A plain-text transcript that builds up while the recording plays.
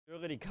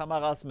Höre die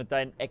Kameras mit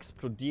deinen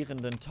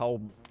explodierenden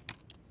Tauben.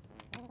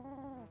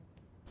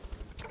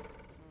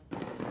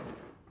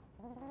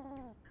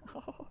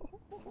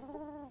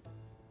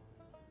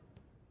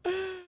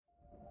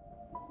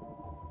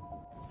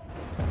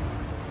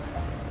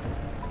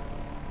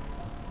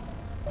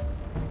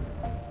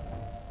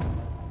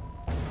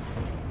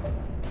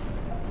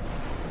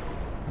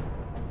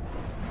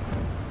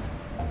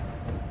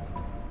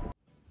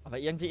 Aber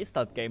irgendwie ist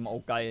das Game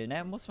auch geil,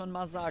 ne? Muss man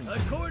mal sagen.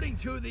 According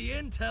to the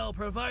intel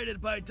provided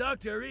by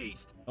Dr.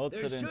 East,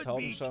 Nutze den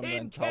Taubenschirm, um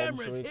deinen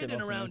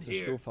Taubenschuriken auf die nächste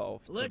Stufe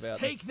aufzuwerten. Let's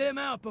take them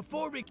out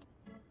before we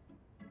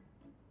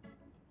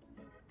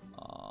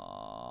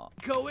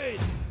go in.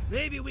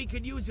 Maybe we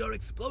could use your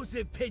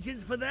explosive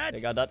pigeons for that.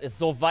 Digga, das ist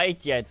so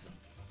weit jetzt.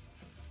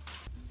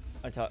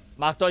 Alter,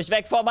 macht euch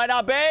weg von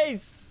meiner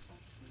Base!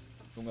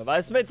 Junge,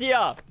 was ist mit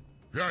dir?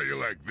 How you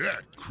like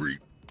that,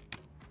 creep?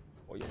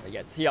 Oh Junge,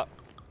 jetzt hier.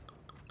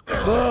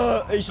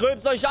 Ich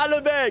rülps euch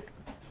alle weg!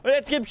 Und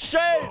jetzt gibt's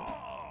Shell!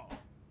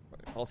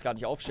 Du brauchst gar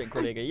nicht aufstehen,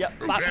 Kollege. Hier,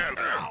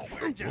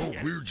 was?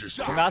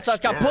 Junge, hast du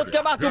das kaputt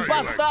gemacht, du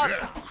Bastard!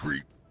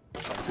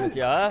 Was ist mit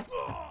dir, hä?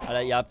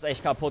 Alter, ihr habt's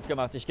echt kaputt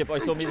gemacht. Ich geb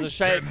euch so miese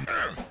Shell.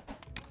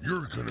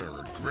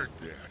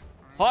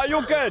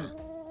 Hajuken!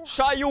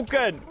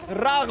 Schajuken!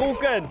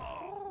 Raruken!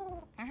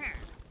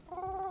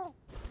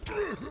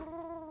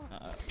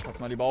 Pass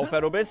mal lieber auf,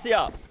 wer du bist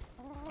hier.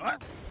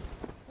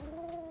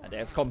 Ja,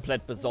 der ist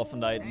komplett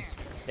besoffen da hinten.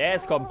 Der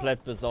ist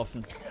komplett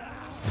besoffen.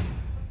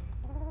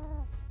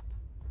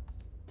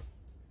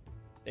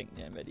 Denken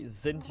ja, wer die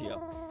sind hier.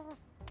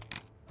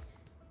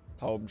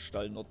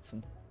 Taubenstall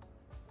nutzen.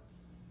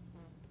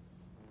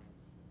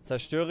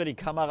 Zerstöre die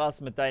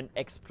Kameras mit deinen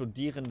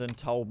explodierenden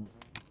Tauben.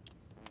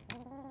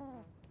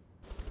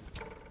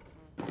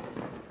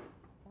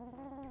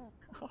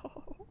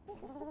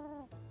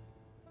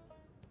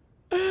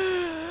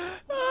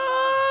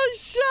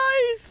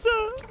 Scheiße!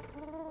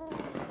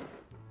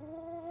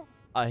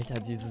 Alter,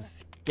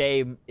 dieses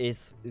Game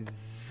ist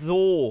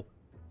so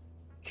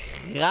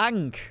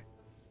krank.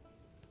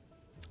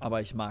 Aber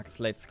ich mag's.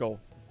 Let's go.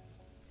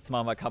 Jetzt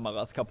machen wir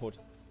Kameras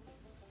kaputt.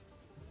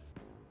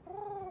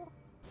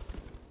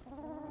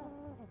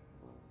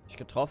 Ich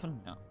getroffen?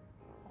 Ja.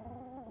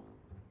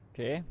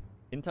 Okay.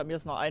 Hinter mir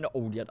ist noch eine.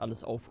 Oh, die hat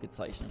alles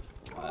aufgezeichnet.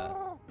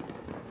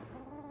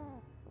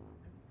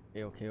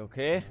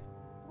 Okay.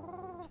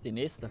 Wo ist die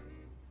nächste?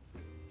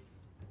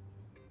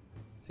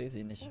 Ich sehe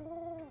sie nicht.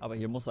 Aber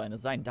hier muss eine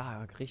sein.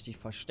 Da, richtig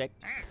versteckt.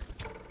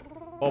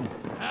 Bumm.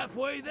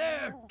 Halfway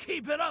there.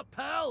 Keep it up,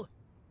 pal.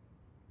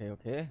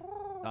 Okay.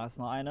 Da ist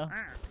noch eine.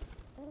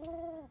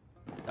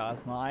 Da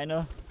ist noch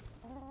eine.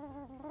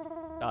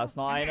 Da ist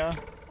noch eine.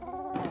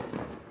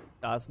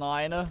 Da ist noch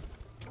eine.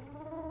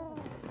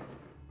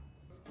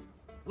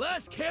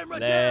 Last camera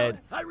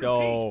Let's down. I go.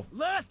 repeat,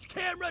 last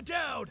camera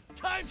down.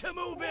 Time to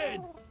move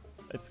in.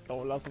 Let's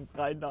go, lass uns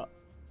rein da.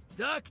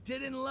 Duck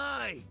didn't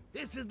lie.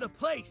 This is the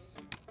place.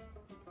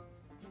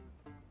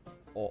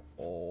 Oh,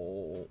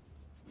 oh.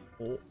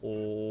 Oh,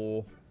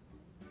 oh.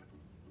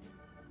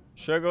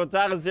 Schönen guten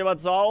Tag, ist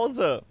jemand zu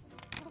Hause?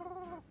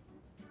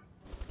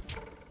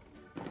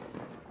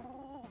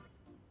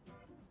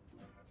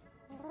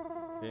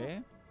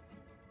 Okay.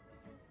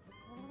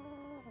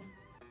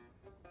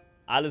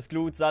 Alles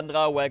gut,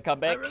 Sandra. Welcome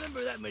back. I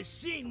remember that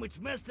machine which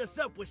messed us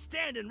up was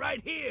standing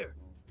right here.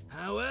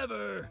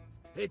 However,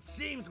 it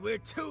seems we're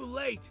too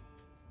late.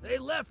 They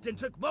left and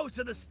took most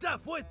of the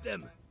stuff with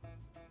them.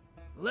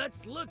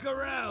 Let's look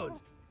around.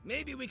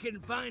 Maybe we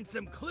can find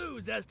some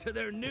clues as to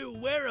their new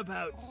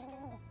whereabouts.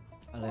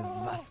 Alter,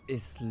 was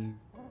ist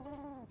los?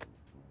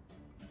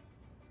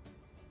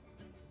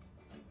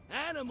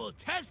 Animal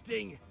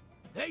testing?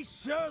 They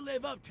sure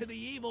live up to the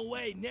Evil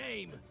Way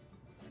name.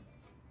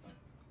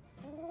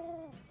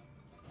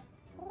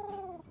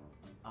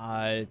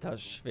 Alter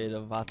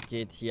Schwede, was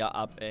geht hier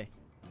ab, ey?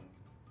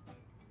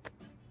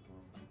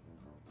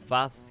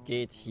 Was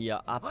geht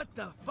hier ab? What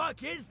the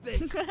fuck is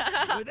this?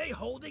 Are they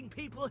holding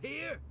people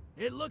here?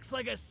 It looks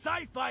like a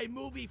sci-fi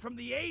movie from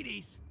the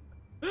 80s.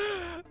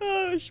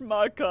 Ich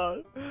mag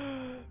Karl.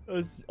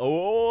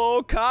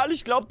 Oh, Karl,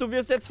 ich glaube, du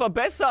wirst jetzt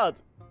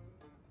verbessert.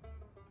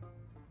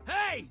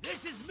 Hey,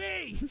 this is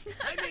me.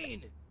 I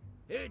mean,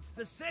 it's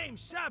the same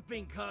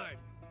shopping cart.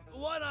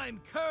 What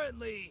I'm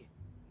currently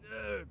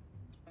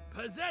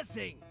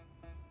possessing.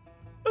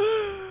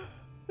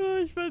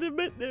 Ich will den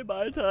mitnehmen,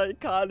 Alter.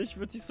 Karl, ich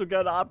würde dich so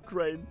gerne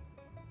upgraden.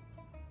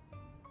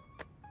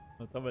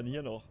 Was haben wir denn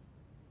hier noch?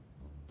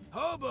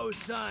 Hobo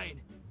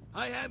sign.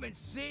 I haven't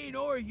seen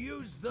or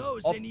used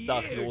those in years.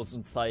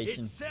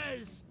 Obdachlosenzeichen. It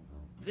says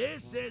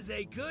this is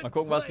a good Mal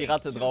gucken, was die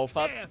Ratte drauf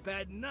hat. camp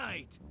at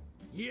night.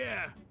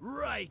 Yeah,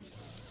 right.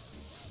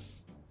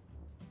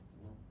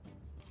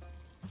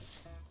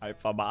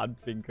 Einfach mal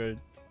anwinkeln.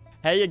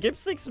 Hey, hier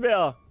gibt's nichts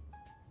mehr.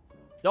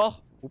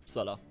 Doch.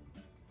 Upsala.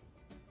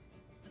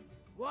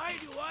 Why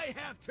do I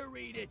have to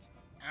read it?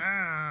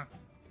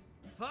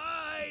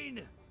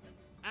 Fine.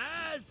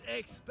 As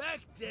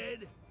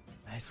expected.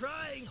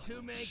 Trying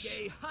to make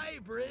a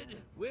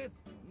hybrid with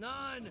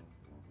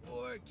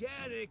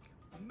non-organic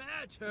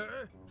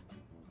matter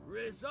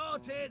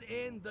resulted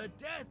in the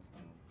death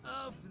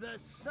of the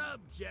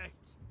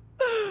subject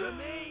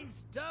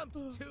remains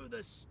dumped to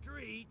the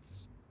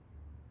streets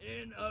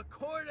in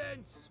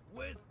accordance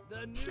with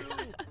the new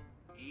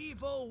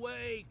evil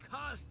way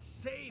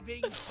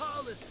cost-saving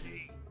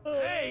policy.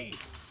 Hey,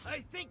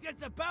 I think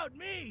that's about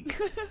me.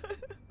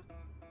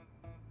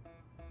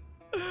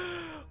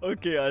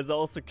 Okay,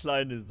 also auch so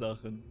kleine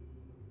Sachen.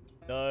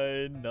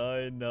 Nein,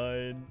 nein,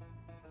 nein.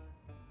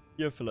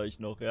 Hier vielleicht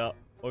noch, ja.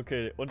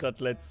 Okay, und das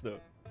letzte.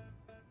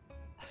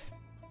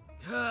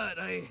 God,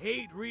 I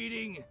hate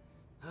reading.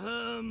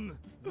 One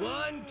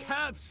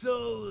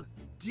capsule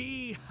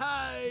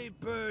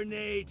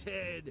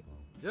dehibernated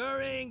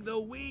during the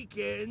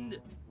weekend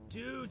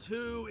due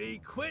to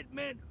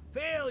equipment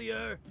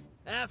failure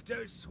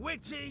after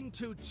switching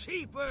to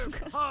cheaper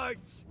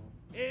parts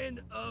in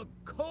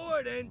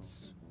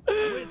accordance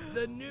with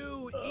the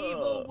new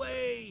evil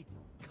way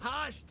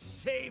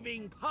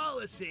cost-saving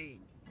policy.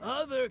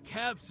 Other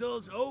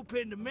capsules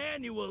opened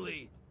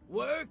manually.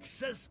 Work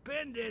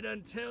suspended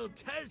until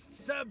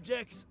test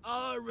subjects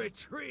are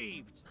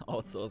retrieved.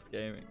 Outsource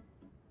Gaming.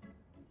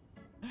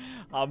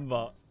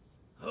 Hammer.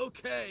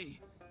 Okay.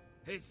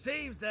 It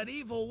seems that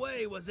Evil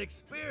Way was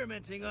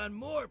experimenting on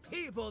more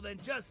people than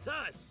just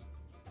us.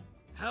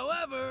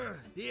 However,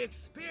 the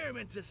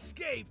experiments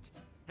escaped,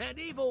 and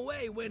Evil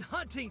Way went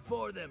hunting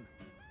for them.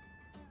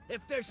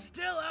 If they're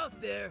still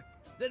out there,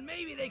 then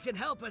maybe they can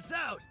help us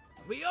out.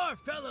 We are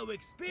fellow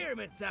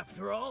experiments,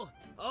 after all.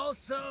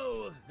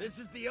 Also, this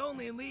is the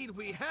only lead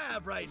we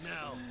have right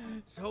now,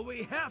 so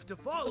we have to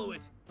follow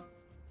it.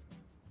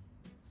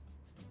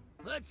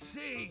 Let's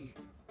see.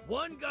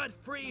 One got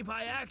free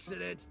by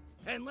accident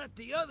and let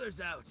the others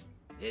out.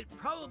 It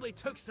probably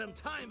took some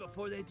time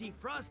before they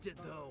defrosted,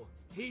 though.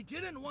 He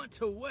didn't want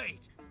to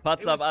wait.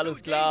 Patzab,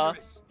 alles klar.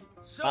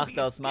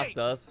 Mach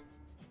das.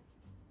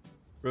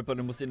 Ripper,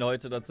 du musst ihn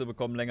heute dazu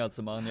bekommen, länger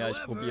zu machen. Ja,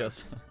 ich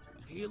probier's.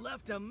 He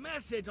left a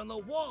message on the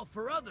wall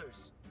for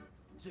others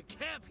to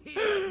camp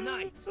here at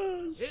night.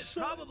 It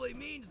probably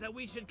means that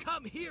we should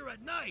come here at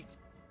night.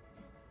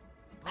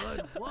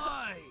 But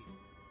why?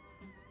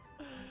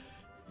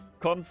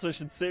 Kommt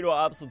zwischen 10 Uhr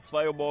abends und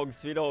 2 Uhr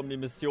morgens wieder, um die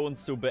Mission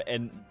zu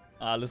beenden.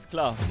 Alles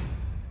klar.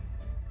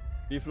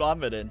 Wie viel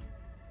haben wir denn?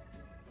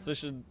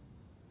 Zwischen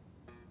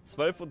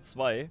 12 und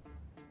 2.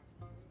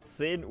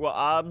 10 Uhr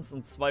abends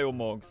und 2 Uhr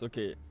morgens.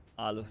 Okay,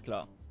 alles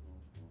klar.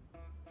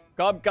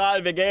 Komm,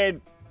 Karl, wir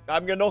gehen. Wir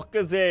haben genug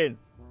gesehen.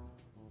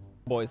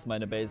 Boys,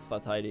 meine Base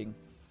verteidigen.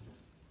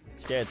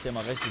 Ich gehe jetzt hier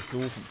mal richtig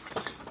suchen.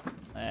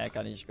 Naja,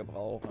 kann ich nicht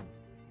gebrauchen.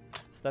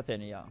 Was ist das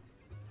denn hier?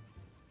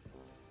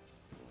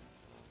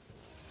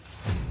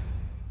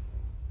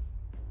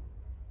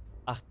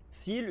 Ach,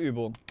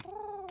 Zielübung.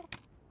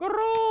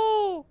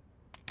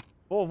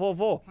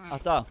 Wo? Ach,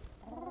 da.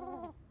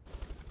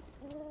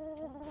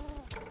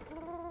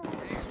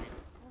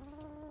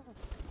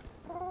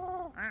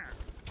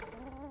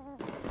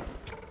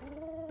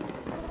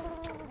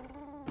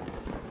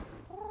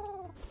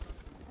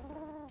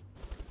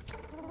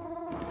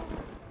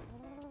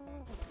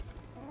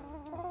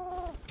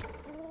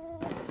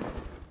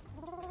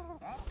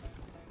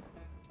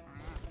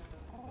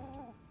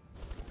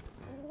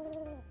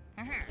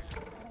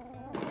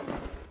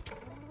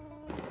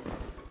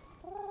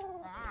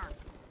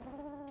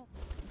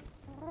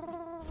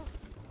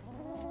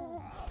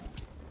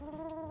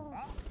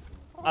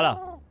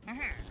 Alter.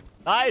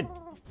 Nein!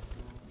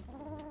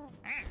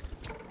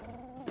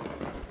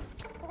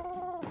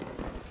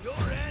 Your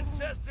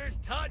ancestors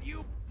taught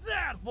you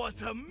that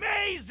was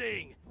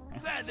amazing!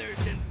 Feathers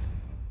and...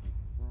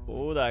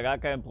 Bruder, gar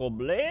kein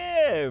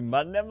Problem.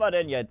 Was nehmen wir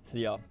denn jetzt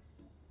hier?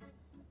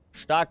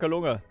 Starke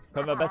Lunge.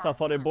 Können wir besser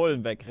vor den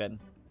Bullen wegrennen.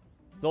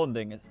 So ein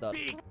Ding ist das.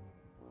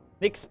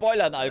 Nix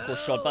spoilern,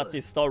 Alko-Shot, was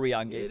die Story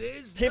angeht.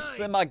 Tipps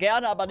immer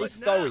gerne, aber nicht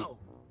Story.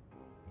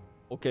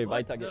 Okay,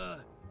 weiter geht's.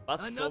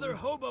 Another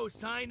hobo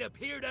sign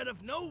appeared out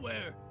of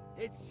nowhere.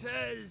 It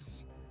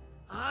says,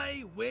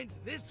 I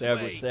went this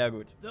way. Sehr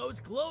gut.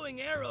 Those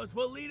glowing arrows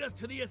will lead us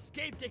to the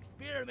escaped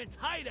experiment's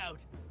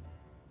hideout.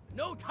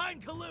 No time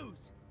to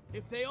lose.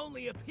 If they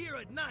only appear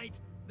at night,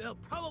 they'll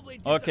probably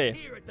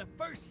disappear at the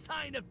first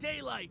sign of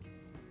daylight.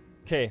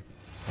 Okay.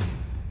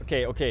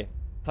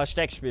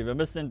 Versteckspiel. Wir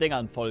müssen den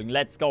Dingern folgen.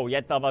 Let's go.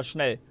 Jetzt aber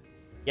schnell.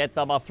 Jetzt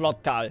aber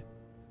flott, Karl.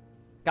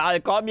 Karl,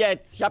 komm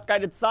jetzt. Ich habe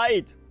keine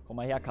Zeit. Komm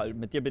mal her, Karl.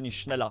 Mit dir bin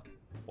ich schneller.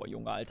 Boah,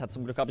 Junge, Alter.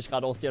 Zum Glück habe ich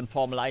gerade aus dir ein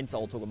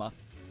Formel-1-Auto gemacht.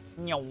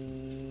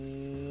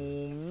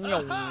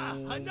 Aha,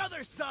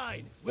 another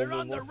sign. We're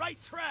on the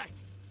right track.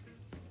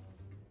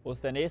 Wo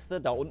ist der nächste?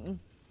 Da unten.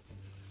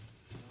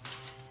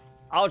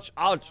 Autsch,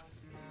 autsch.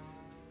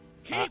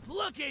 Keep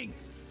looking.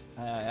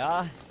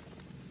 Ja.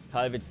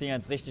 Karl, wir ziehen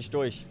jetzt richtig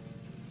durch.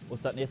 Wo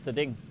ist das nächste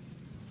Ding?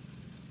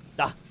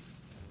 Da.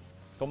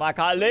 Guck mal,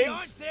 Karl,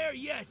 links.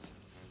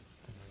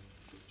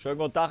 Schönen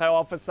guten Tag, Herr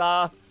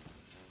Officer.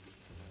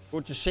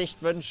 Gute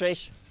Schicht wünsche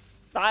ich.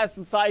 Da ist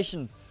ein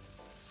Zeichen.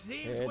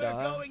 Okay,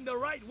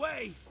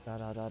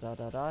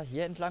 da.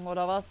 Hier entlang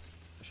oder was?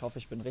 Ich hoffe,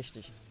 ich bin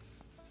richtig.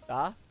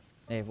 Da?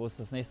 Ne, wo ist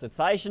das nächste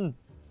Zeichen?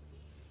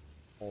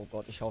 Oh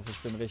Gott, ich hoffe, ich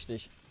bin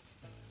richtig.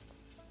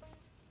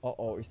 Oh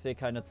oh, ich sehe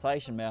keine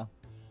Zeichen mehr.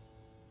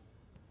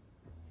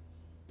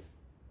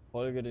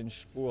 Folge den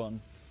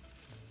Spuren.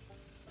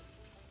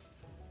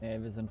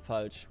 Nee, wir sind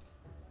falsch.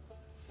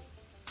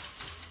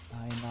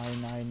 Nein,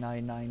 nein, nein,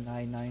 nein, nein,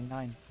 nein, nein,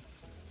 nein.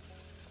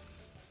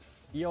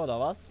 Hier oder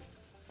was?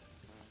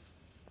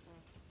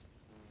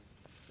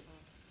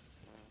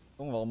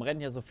 Junge, warum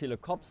rennen hier so viele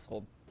Cops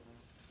rum?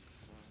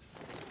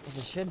 Wo muss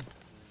ich hin?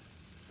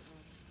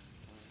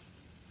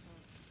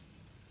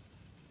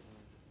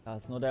 Da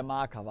ist nur der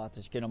Marker. Warte,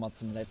 ich gehe nochmal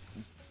zum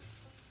letzten.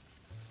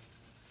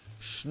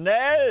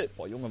 Schnell!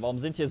 Boah, Junge, warum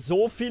sind hier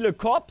so viele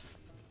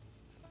Cops?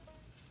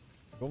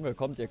 Junge,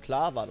 kommt ihr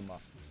klar? Warte mal.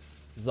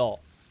 So.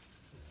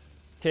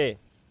 Okay.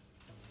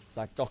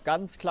 Sagt doch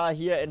ganz klar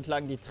hier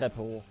entlang die Treppe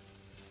hoch.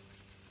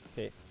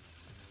 Okay.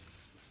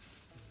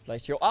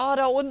 Vielleicht hier... Ah,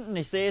 da unten.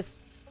 Ich sehe es.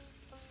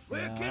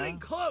 We're getting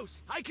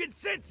close. I can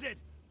sense it.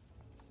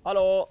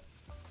 Hallo.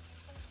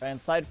 Keine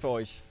Zeit für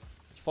euch.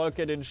 Ich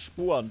folge den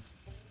Spuren.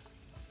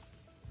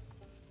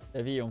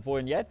 Wie und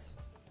wohin jetzt?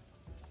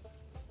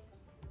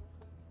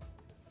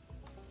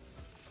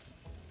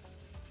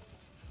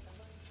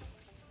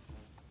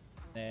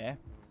 Nee.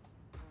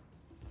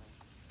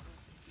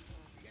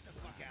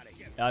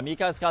 Ja,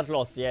 Mika ist gerade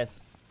lost,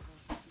 yes.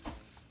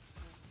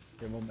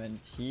 Im Moment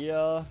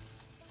hier.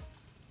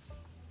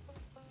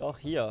 Doch,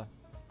 hier.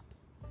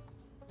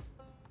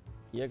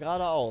 Hier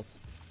geradeaus.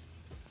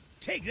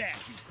 Take that,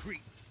 you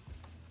creep.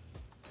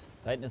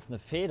 Da hinten ist eine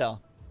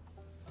Feder.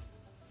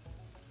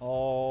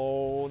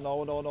 Oh,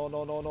 no, no, no,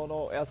 no, no, no,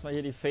 no. Erstmal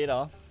hier die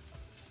Feder.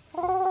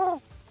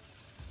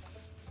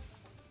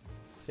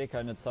 Ich sehe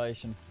keine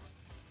Zeichen.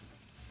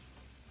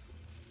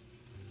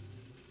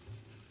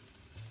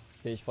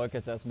 Okay, ich folge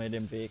jetzt erstmal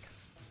dem Weg.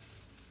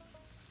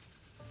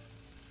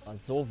 War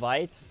so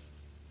weit?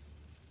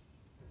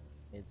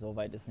 Nee, so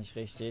weit ist nicht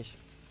richtig.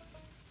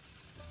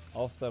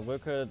 Auf der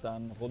Brücke,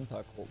 dann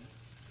runter gucken.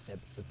 Der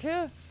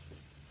Brücke?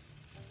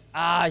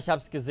 Ah, ich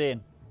hab's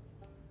gesehen.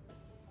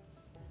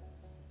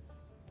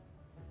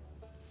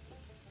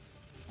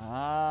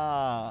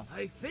 Ah.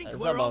 I think ist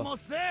we're aber...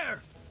 almost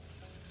there.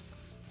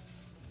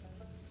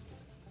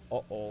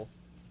 Oh oh.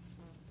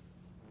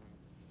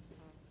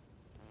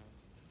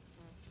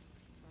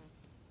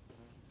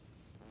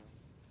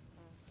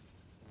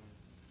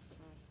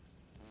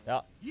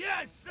 Ja.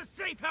 Yes, the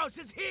safe house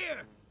is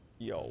here.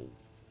 Yo.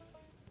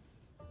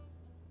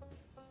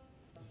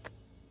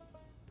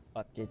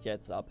 Was geht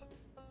jetzt ab?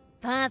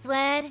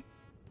 Password?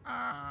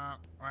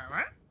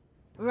 What?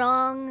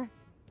 Wrong.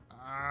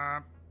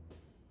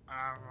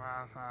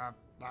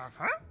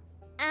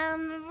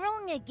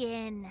 Wrong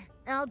again.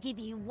 I'll give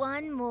you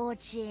one more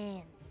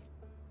chance.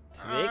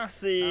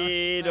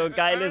 Trixie, du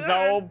geile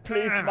Sau,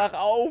 please mach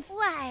auf.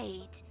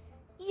 Wait.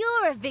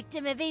 You're a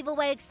victim of evil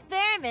way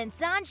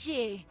experiments, aren't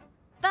you?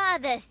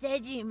 Father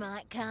said you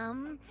might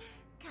come.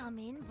 Come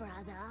in,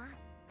 brother.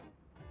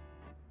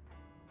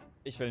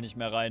 Ich will nicht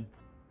mehr rein.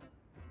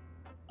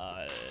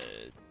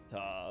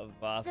 Alter,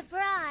 was?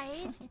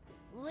 Surprised?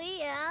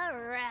 We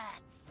are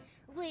rats.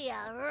 We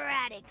are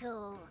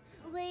radical.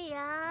 We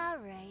are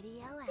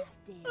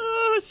radioactive.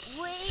 Oh,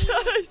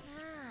 Scheiße.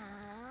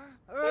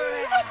 We are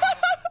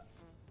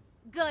rats.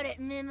 Got it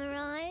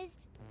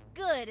memorized?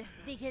 Good,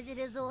 because it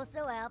is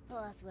also our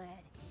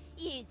password.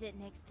 Use it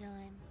next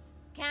time.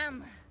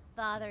 Come,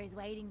 Father is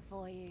waiting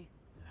for you.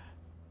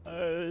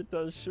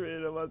 Alter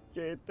Schwede, was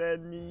geht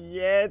denn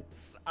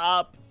jetzt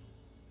ab?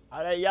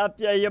 Alter, ihr habt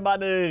ja hier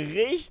mal eine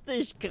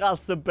richtig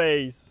krasse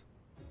Base.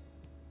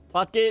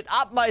 Was geht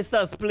ab,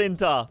 Meister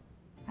Splinter?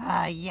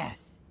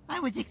 Yes. I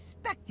was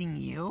expecting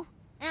you.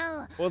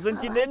 Oh, Wo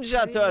sind die I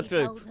Ninja truly told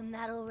Turtles? them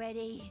that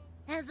already.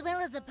 As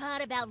well as the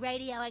part about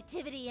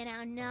radioactivity in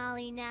our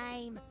gnarly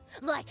name.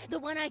 Like the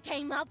one I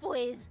came up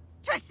with.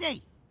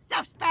 Trixie,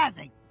 stop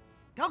spazzing.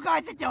 Go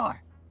guard the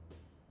door.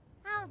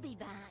 I'll be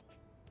back.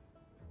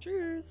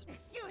 Tschüss.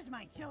 Excuse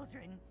my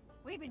children.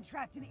 We've been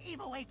trapped in the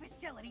Evil Way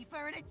facility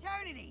for an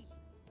eternity.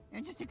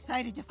 I'm just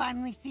excited to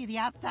finally see the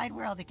outside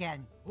world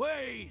again.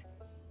 Wait.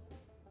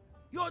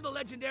 You're the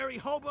legendary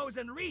hobos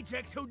and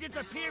rejects who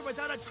disappeared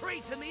without a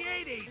trace in the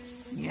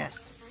 80s. Yes,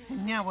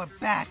 and now we're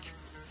back,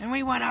 and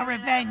we want our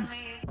revenge.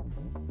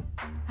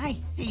 I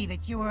see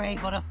that you were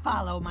able to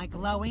follow my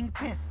glowing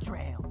piss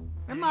trail.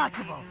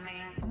 Remarkable.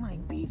 You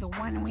might be the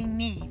one we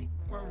need.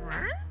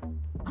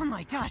 Oh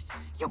my gosh,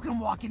 you can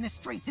walk in the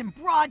streets in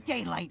broad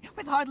daylight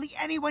with hardly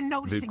anyone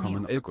noticing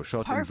Willkommen you.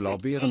 Elko-Shot im Perfect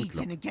Blaubeerenclub.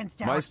 agent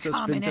against our Meister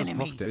common Splinters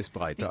enemy, Tochter ist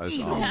breiter the als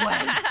Evil Arm.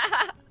 Way.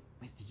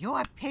 With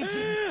your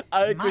pigeons,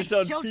 and my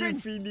Alkoschon, children,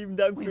 vielen lieben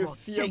Dank we für will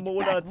 4 take back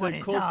Monate. what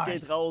is Kuss ours.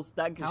 geht raus.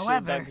 Dankeschön,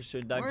 However,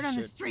 Dankeschön, word on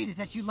the Dankeschön. street is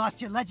that you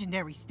lost your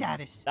legendary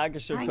status.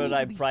 Dankeschön I für need to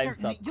dein be Prime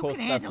certain Sub. that you Kuss,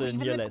 can dass du handle ihn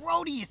even hier the lässt.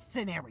 grodiest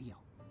scenario.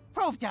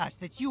 Prove to us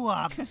that you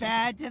are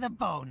bad to the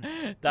bone.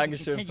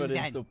 Dankeschön für Continue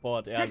den then.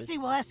 Support, ehrlich. Trixie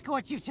will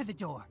escort you to the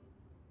door.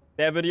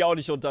 Der würde ich auch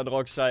nicht unter den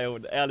Rock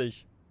schreien,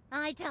 ehrlich.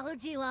 I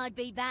told you I'd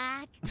be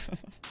back.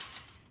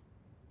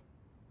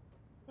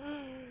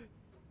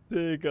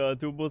 Digga,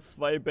 du musst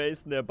 2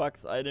 Basen der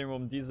Bugs einnehmen,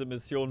 um diese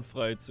Mission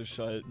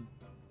freizuschalten.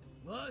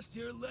 Lost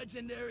your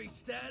legendary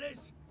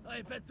status?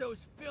 I bet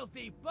those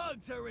filthy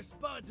bugs are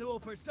responsible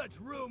for such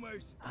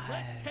rumors.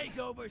 Let's take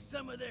over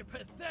some of their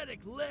pathetic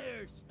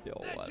lairs. Jo,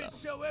 That Alter. should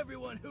show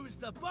everyone who's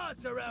the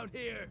boss around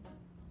here.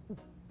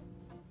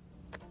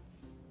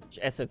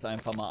 Ich esse jetzt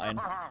einfach mal ein.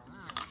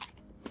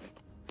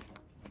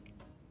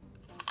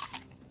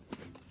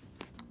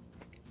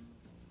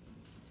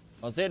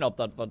 Mal sehen, ob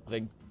das was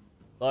bringt.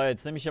 So,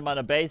 jetzt nehme ich hier mal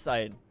eine Base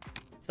ein.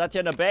 Ist das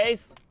hier eine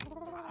Base?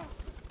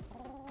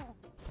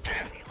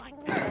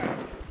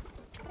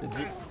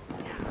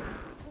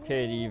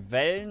 Okay, die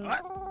Wellen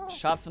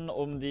schaffen,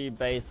 um die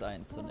Base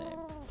einzunehmen.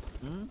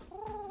 Hm?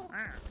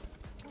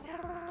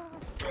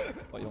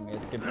 Oh Junge,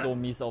 jetzt gibt's so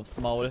mies aufs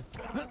Maul.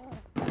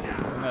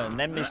 Junge,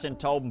 nenn mich den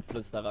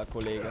Taubenflüsterer,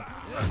 Kollege.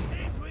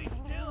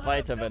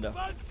 Zweite Welle.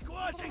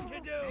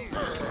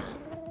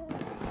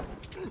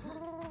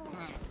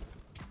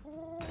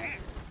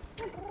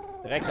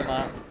 Direkt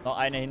immer noch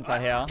eine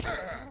hinterher.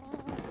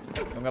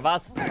 Junge,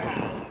 was?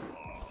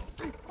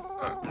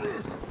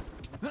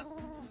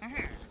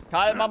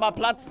 Karl, mach mal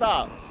Platz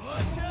da.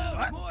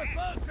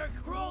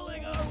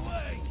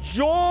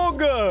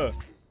 Junge!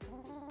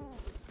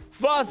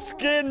 Was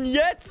geht denn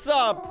jetzt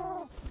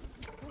ab?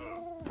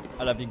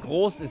 Alter, wie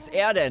groß ist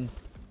er denn?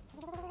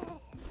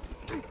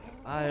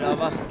 Alter,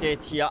 was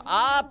geht hier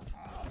ab?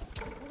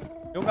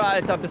 Junge,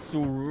 Alter, bist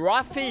du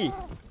Ruffy?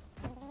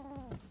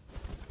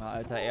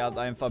 Alter, er hat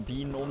einfach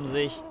Bienen um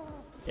sich.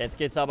 Jetzt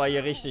geht's aber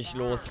hier richtig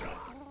los.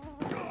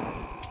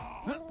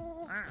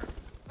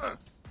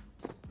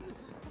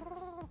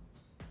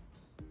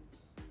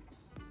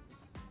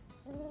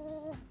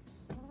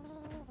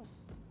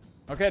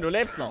 Okay, du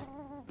lebst noch.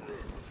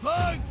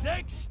 Bugs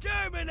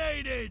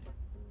exterminated!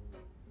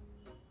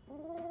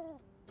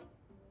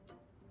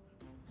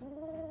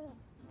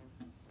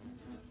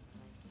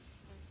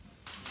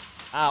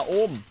 Ah,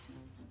 oben.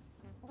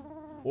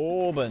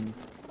 Oben.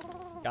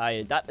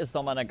 Geil, das ist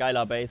doch mal ein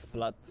geiler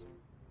Baseplatz.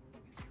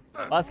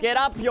 Was geht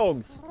ab,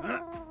 Jungs?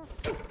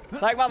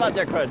 Zeig mal, was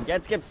ihr könnt.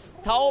 Jetzt gibt's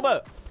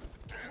Taube.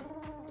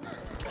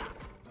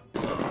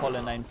 Voll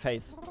in dein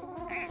Face.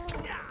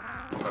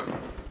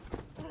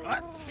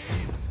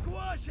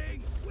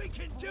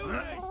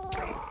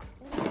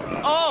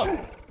 Oh!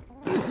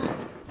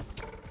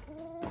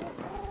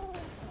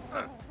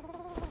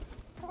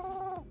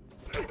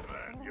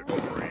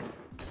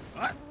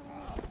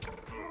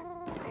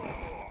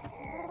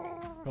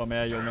 Komm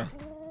her, Junge.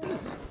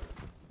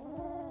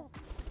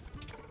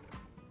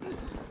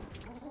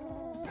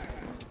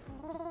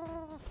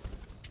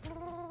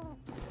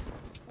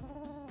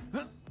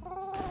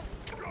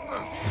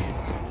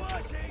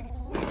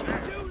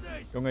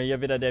 Junge,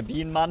 hier wieder der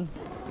Bienenmann.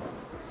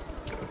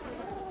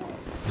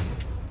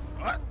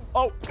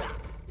 Oh!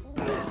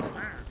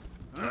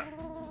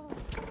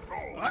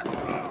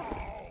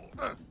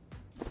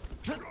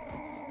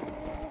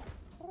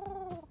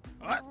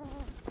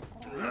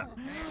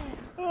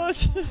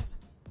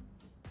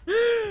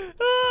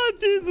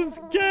 Dieses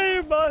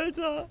Game,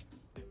 Alter.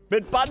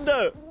 Mit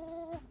Bande.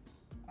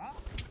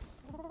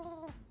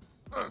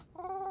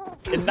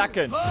 Im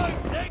Nacken.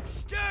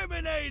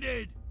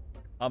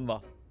 Haben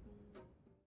wir.